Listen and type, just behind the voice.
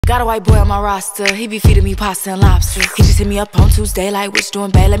Got a white boy on my roster, he be feeding me pasta and lobster. He just hit me up on Tuesday like, what you doing,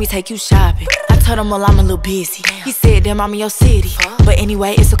 babe? Let me take you shopping. I told him, well, I'm a little busy. He said, damn, I'm in your city. But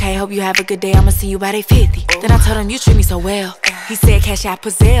anyway, it's okay, hope you have a good day. I'ma see you by day 50. Then I told him, you treat me so well. He said, cash out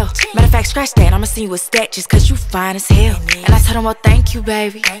Pazelle. Matter of fact, scratch that, I'ma see you a stack just cause you fine as hell. And I told him, well, thank you,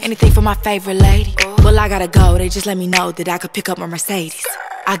 baby. Anything for my favorite lady. Well, I gotta go, they just let me know that I could pick up my Mercedes.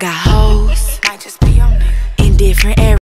 I got hoes in different areas.